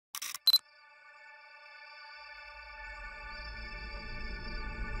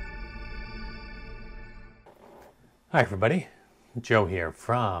Hi everybody, Joe here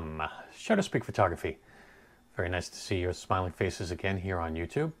from SHUTTERSPEAK Photography. Very nice to see your smiling faces again here on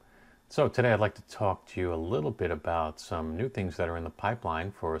YouTube. So today I'd like to talk to you a little bit about some new things that are in the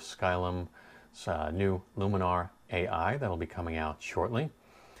pipeline for Skylum's new Luminar AI that'll be coming out shortly.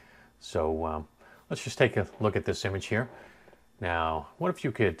 So let's just take a look at this image here. Now, what if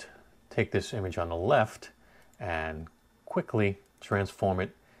you could take this image on the left and quickly transform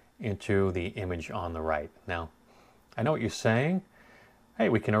it into the image on the right? Now, I know what you're saying. Hey,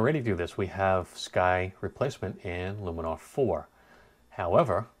 we can already do this. We have sky replacement in Luminar 4.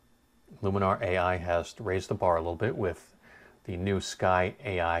 However, Luminar AI has raised the bar a little bit with the new Sky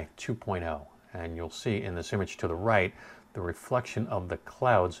AI 2.0. And you'll see in this image to the right the reflection of the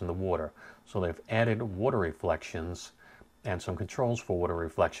clouds in the water. So they've added water reflections and some controls for water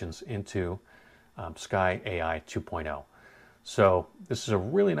reflections into Sky AI 2.0. So this is a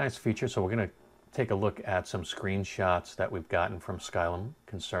really nice feature. So we're going to take a look at some screenshots that we've gotten from Skylum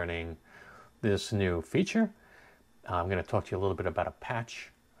concerning this new feature. I'm going to talk to you a little bit about a patch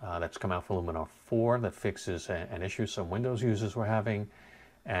that's come out for Luminar 4 that fixes an issue some Windows users were having.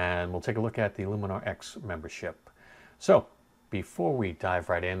 And we'll take a look at the Luminar X membership. So before we dive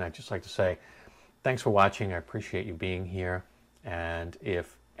right in, I'd just like to say thanks for watching. I appreciate you being here. And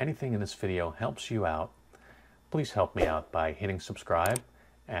if anything in this video helps you out, please help me out by hitting subscribe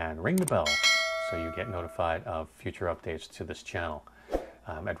and ring the bell so you get notified of future updates to this channel.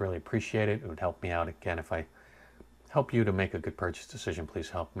 I'd really appreciate it. It would help me out. Again, if I help you to make a good purchase decision, please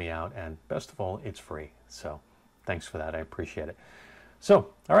help me out. And best of all, it's free. So thanks for that. I appreciate it.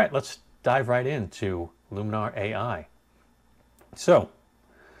 So, all right, let's dive right into Luminar AI. So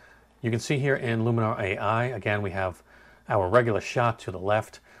you can see here in Luminar AI, again, we have our regular shot to the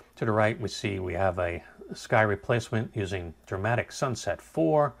left. To the right, we have a sky replacement using Dramatic Sunset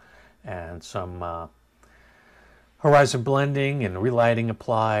 4 and some horizon blending and relighting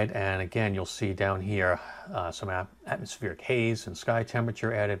applied. And again, you'll see down here some atmospheric haze and sky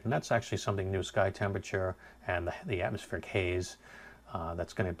temperature added. And that's actually something new, sky temperature and the atmospheric haze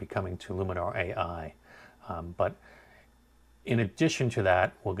that's going to be coming to Luminar AI. But in addition to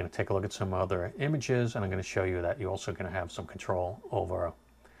that, we're going to take a look at some other images, and I'm going to show you that you're also going to have some control over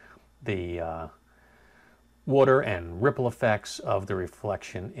the water and ripple effects of the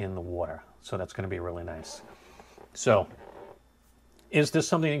reflection in the water. So that's going to be really nice. So is this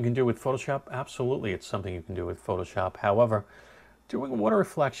something you can do with Photoshop? Absolutely, it's something you can do with Photoshop. However, doing water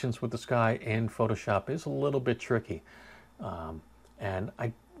reflections with the sky in Photoshop is a little bit tricky. And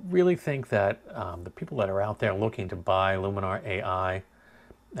I really think that the people that are out there looking to buy Luminar AI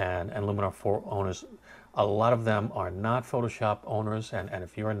and Luminar 4 owners, a lot of them are not Photoshop owners. And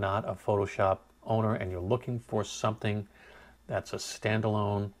if you're not a Photoshop owner and you're looking for something that's a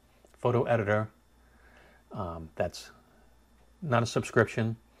standalone photo editor that's not a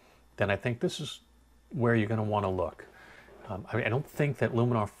subscription, then I think this is where you're going to want to look. I don't think that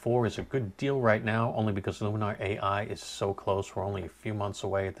Luminar 4 is a good deal right now, only because Luminar AI is so close. We're only a few months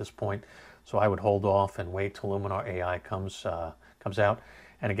away at this point, so I would hold off and wait till Luminar AI comes out.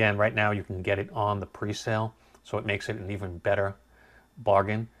 And again, right now you can get it on the pre-sale, so it makes it an even better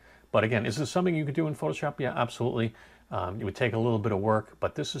bargain. But again, is this something you could do in Photoshop? Yeah, absolutely. It would take a little bit of work,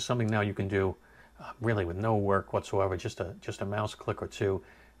 but this is something now you can do really with no work whatsoever, just a mouse click or two,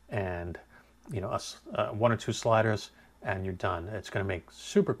 and one or two sliders, and you're done. It's going to make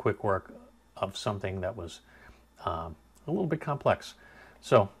super quick work of something that was a little bit complex.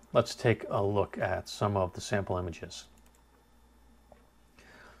 So let's take a look at some of the sample images.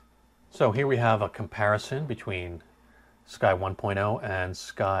 So here we have a comparison between Sky 1.0 and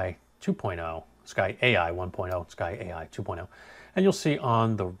Sky 2.0, Sky AI 1.0, Sky AI 2.0. And you'll see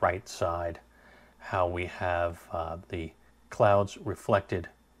on the right side how we have the clouds reflected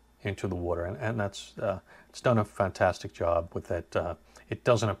into the water. And that's it's done a fantastic job with it. It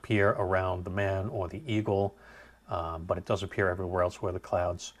doesn't appear around the man or the eagle, but it does appear everywhere else where the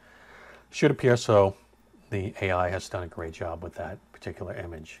clouds should appear. So the AI has done a great job with that particular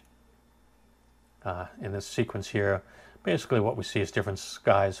image. In this sequence here, basically what we see is different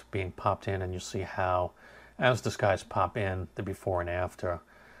skies being popped in, and you'll see how, as the skies pop in, the before and after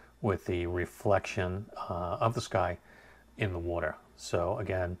with the reflection of the sky in the water. So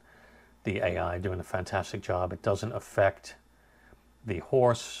again, the AI doing a fantastic job. It doesn't affect the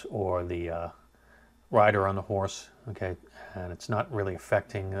horse or the rider on the horse, okay? And it's not really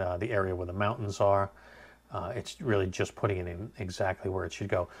affecting the area where the mountains are. It's really just putting it in exactly where it should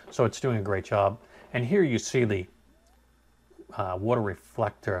go. So it's doing a great job. And here you see the water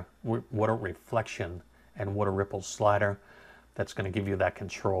reflection and water ripple slider. That's going to give you that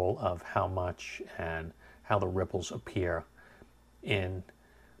control of how much and how the ripples appear in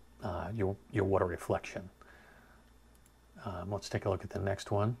your water reflection. Let's take a look at the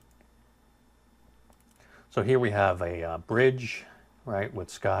next one. So here we have a bridge, right, with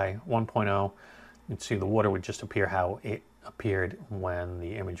Sky 1.0. You can see the water would just appear how it appeared when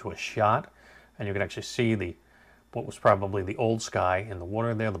the image was shot, and you can actually see what was probably the old Sky in the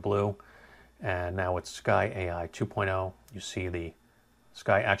water there, the blue, and now it's Sky AI 2.0. You see the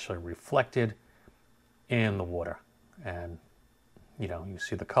Sky actually reflected in the water, and you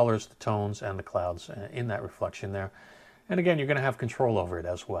see the colors, the tones, and the clouds in that reflection there. And again, you're going to have control over it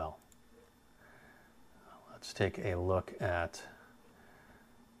as well. Let's take a look at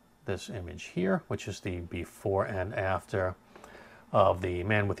this image here, which is the before and after of the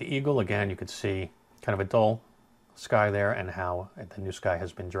man with the eagle. Again, you could see kind of a dull sky there and how the new sky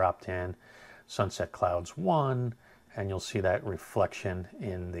has been dropped in. Sunset clouds 1, and you'll see that reflection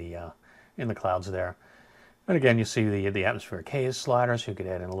in the clouds there. And again, you see the atmospheric haze slider, so you could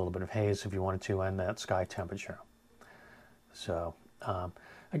add in a little bit of haze if you wanted to, and that sky temperature. So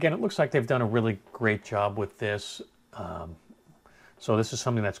again, it looks like they've done a really great job with this. So this is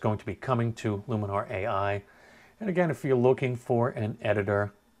something that's going to be coming to Luminar AI. And again, if you're looking for an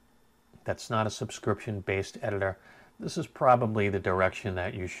editor that's not a subscription-based editor, this is probably the direction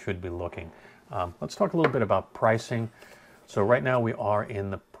that you should be looking. Let's talk a little bit about pricing. So right now we are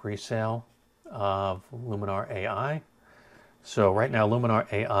in the pre-sale of Luminar AI. So right now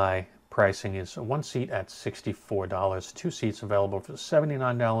Luminar AI pricing is one seat at $64, 2 seats available for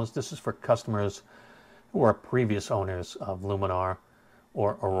 $79. This is for customers who are previous owners of Luminar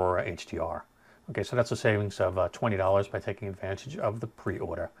or Aurora HDR. Okay, so that's a savings of $20 by taking advantage of the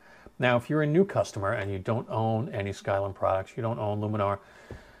pre-order. Now, if you're a new customer and you don't own any Skylum products, you don't own Luminar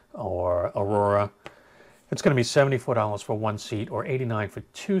or Aurora, it's going to be $74 for 1 seat or $89 for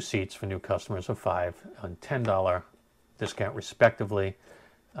 2 seats for new customers, of $5 and $10 discount respectively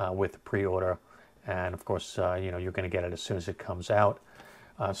with the pre-order. And of course, you're going to get it as soon as it comes out.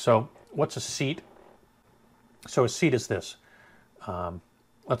 So what's a seat? So a seat is this.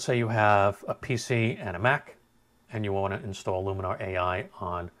 Let's say you have a PC and a Mac, and you want to install Luminar AI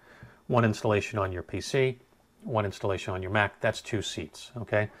on one installation on your PC, one installation on your Mac. That's 2 seats,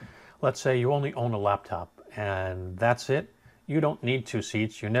 okay? Let's say you only own a laptop, and that's it. You don't need 2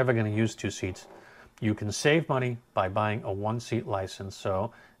 seats. You're never going to use 2 seats. You can save money by buying a 1-seat license.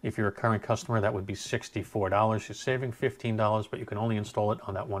 So if you're a current customer, that would be $64. You're saving $15, but you can only install it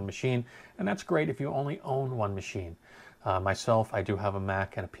on that one machine. And that's great if you only own one machine. Myself, I do have a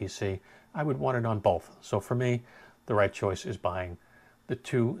Mac and a PC. I would want it on both. So for me, the right choice is buying the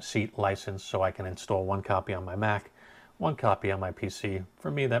 2-seat license so I can install 1 copy on my Mac, 1 copy on my PC.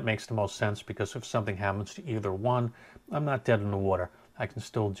 For me, that makes the most sense because if something happens to either one, I'm not dead in the water. I can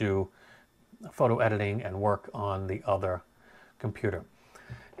still do photo editing and work on the other computer.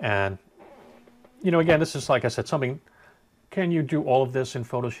 And, again, this is, like I said, something. Can you do all of this in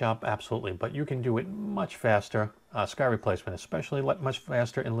Photoshop? Absolutely, but you can do it much faster. Sky replacement, especially much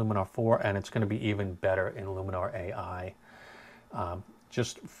faster in Luminar 4, and it's going to be even better in Luminar AI.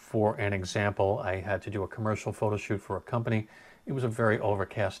 Just for an example, I had to do a commercial photo shoot for a company. It was a very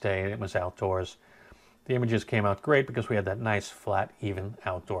overcast day, and it was outdoors. The images came out great because we had that nice, flat, even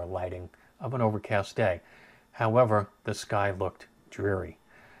outdoor lighting of an overcast day. However, the sky looked dreary.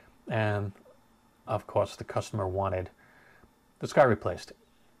 And, of course, the customer wanted the sky replaced.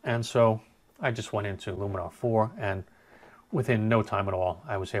 And so I just went into Luminar 4, and within no time at all,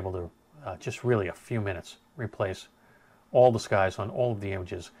 I was able to, just really a few minutes, replace all the skies on all of the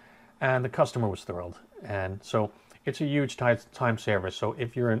images. And the customer was thrilled. And so it's a huge time saver. So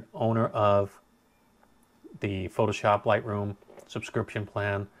if you're an owner of the Photoshop Lightroom subscription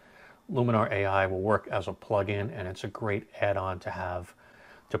plan, Luminar AI will work as a plugin, and it's a great add-on to have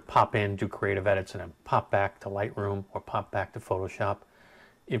to pop in, do creative edits, and then pop back to Lightroom or pop back to Photoshop.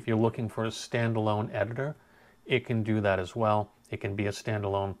 If you're looking for a standalone editor, it can do that as well. It can be a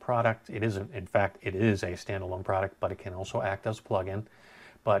standalone product. It isn't, in fact, it is a standalone product, but it can also act as a plugin.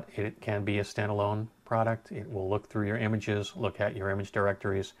 But it can be a standalone product. It will look through your images, look at your image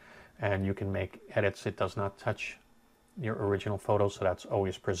directories, and you can make edits. It does not touch your original photos, so that's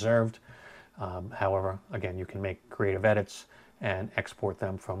always preserved. However, again, you can make creative edits and export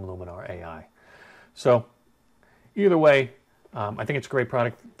them from Luminar AI. So either way, I think it's a great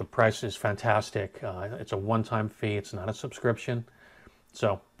product. The price is fantastic. It's a one-time fee. It's not a subscription.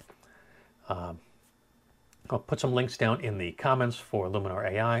 So I'll put some links down in the comments for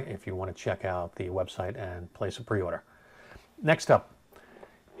Luminar AI if you want to check out the website and place a pre-order. Next up,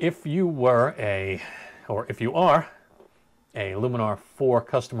 if you are a Luminar 4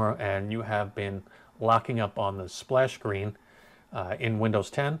 customer and you have been locking up on the splash screen in Windows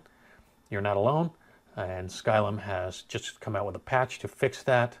 10. You're not alone, and Skylum has just come out with a patch to fix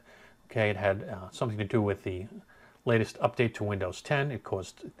that. Okay, it had something to do with the latest update to Windows 10. It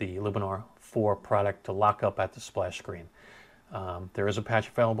caused the Luminar 4 product to lock up at the splash screen. There is a patch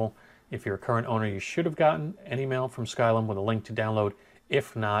available. If you're a current owner, you should have gotten an email from Skylum with a link to download.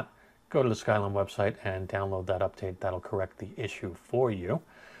 If not, go to the Skylum website and download that update. That'll correct the issue for you.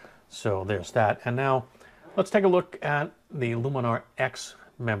 So there's that. And now let's take a look at the Luminar X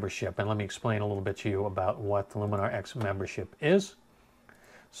membership, and let me explain a little bit to you about what the Luminar X membership is.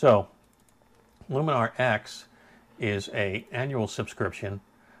 So Luminar X is an annual subscription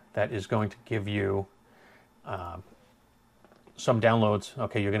that is going to give you some downloads.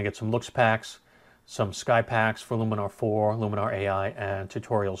 Okay, you're going to get some looks packs, some sky packs for Luminar 4, Luminar AI, and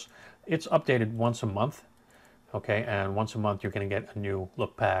tutorials. It's updated once a month. Okay, and once a month you're going to get a new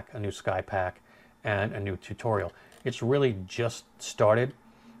look pack, a new sky pack, and a new tutorial. It's really just started,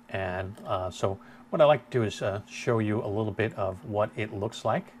 and so what I like to do is show you a little bit of what it looks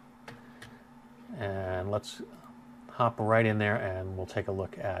like. And let's hop right in there and we'll take a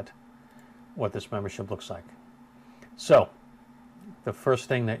look at what this membership looks like. So the first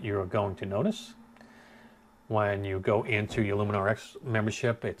thing that you're going to notice when you go into your Luminar X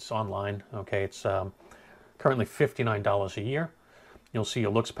membership, it's online. Okay, it's currently $59 a year. You'll see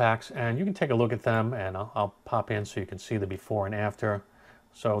your looks packs, and you can take a look at them, and I'll pop in so you can see the before and after.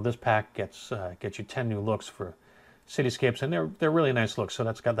 So this pack gets you 10 new looks for cityscapes, and they're really nice looks. So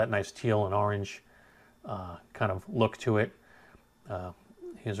that's got that nice teal and orange kind of look to it.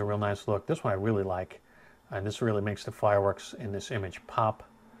 Here's a real nice look. This one I really like, and this really makes the fireworks in this image pop.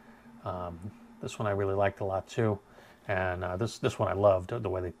 This one I really liked a lot too, and this one I loved, the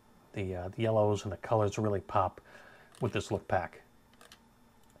way the yellows and the colors really pop with this look pack.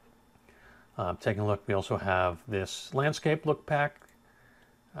 Taking a look, we also have this landscape look pack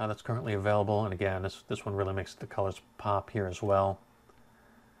that's currently available, and again, this one really makes the colors pop here as well.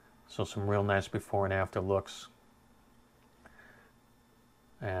 So some real nice before and after looks.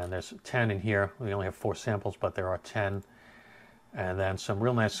 And there's 10 in here. We only have 4 samples, but there are 10. And then some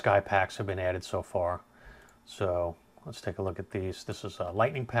real nice sky packs have been added so far. So let's take a look at these. This is a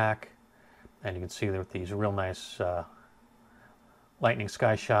lightning pack, and you can see that these real nice lightning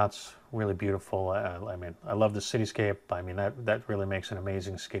sky shots, really beautiful. I mean, I love the cityscape. I mean, that really makes an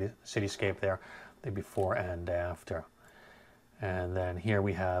amazing cityscape there, the before and after. And then here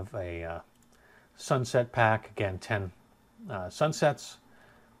we have a sunset pack, again 10 sunsets,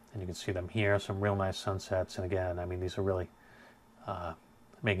 and you can see them here, some real nice sunsets. And again, I mean, these are really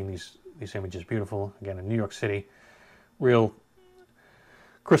making these images beautiful. Again, in New York City, real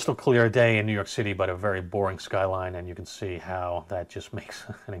crystal clear day in New York City, but a very boring skyline, and you can see how that just makes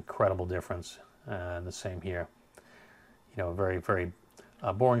an incredible difference. And the same here, you know, a very, very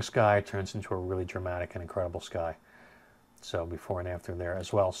boring sky turns into a really dramatic and incredible sky. So before and after there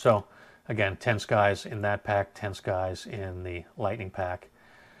as well. So again, 10 skies in that pack, 10 skies in the lightning pack.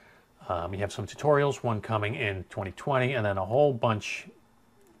 You have some tutorials, one coming in 2020, and then a whole bunch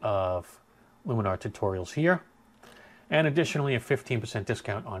of Luminar tutorials here. And additionally, a 15%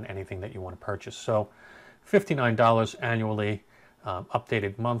 discount on anything that you want to purchase. So $59 annually,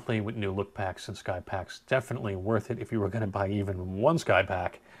 updated monthly with new look packs and sky packs. Definitely worth it. If you were going to buy even one sky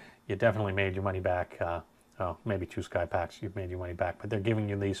pack, you definitely made your money back. Oh, maybe 2 sky packs, you've made your money back. But they're giving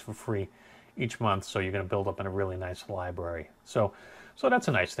you these for free each month, so you're going to build up in a really nice library. So that's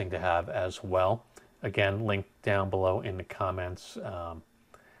a nice thing to have as well. Again, link down below in the comments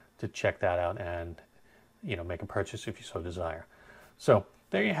to check that out and, you know, make a purchase if you so desire. So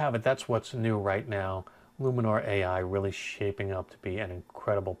there you have it. That's what's new right now. Luminar AI really shaping up to be an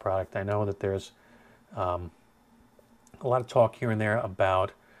incredible product. I know that there's a lot of talk here and there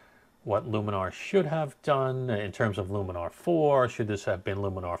about what Luminar should have done in terms of Luminar 4. Should this have been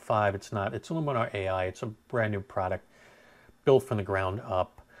Luminar 5? It's not. It's Luminar AI. It's a brand new product built from the ground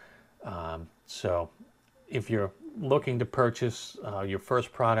up. So if you're looking to purchase your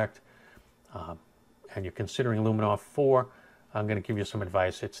first product and you're considering Luminar 4, I'm going to give you some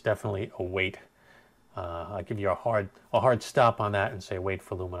advice. It's definitely a wait. I'll give you a hard stop on that and say wait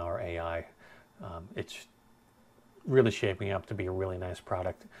for Luminar AI. It's really shaping up to be a really nice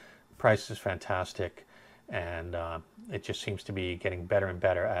product. Price is fantastic, and it just seems to be getting better and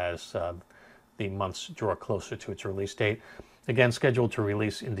better as the months draw closer to its release date. Again, scheduled to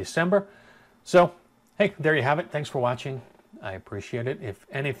release in December. So, hey, there you have it. Thanks for watching. I appreciate it. If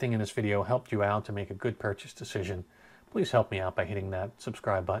anything in this video helped you out to make a good purchase decision, please help me out by hitting that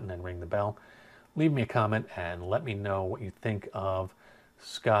subscribe button and ring the bell. Leave me a comment and let me know what you think of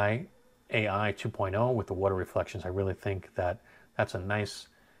Skylum AI 2.0 with the water reflections. I really think that that's a nice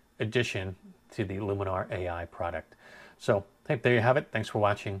addition to the Luminar AI product. So, hey, there you have it. Thanks for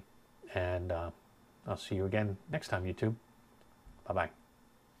watching, and I'll see you again next time, YouTube. Bye-bye.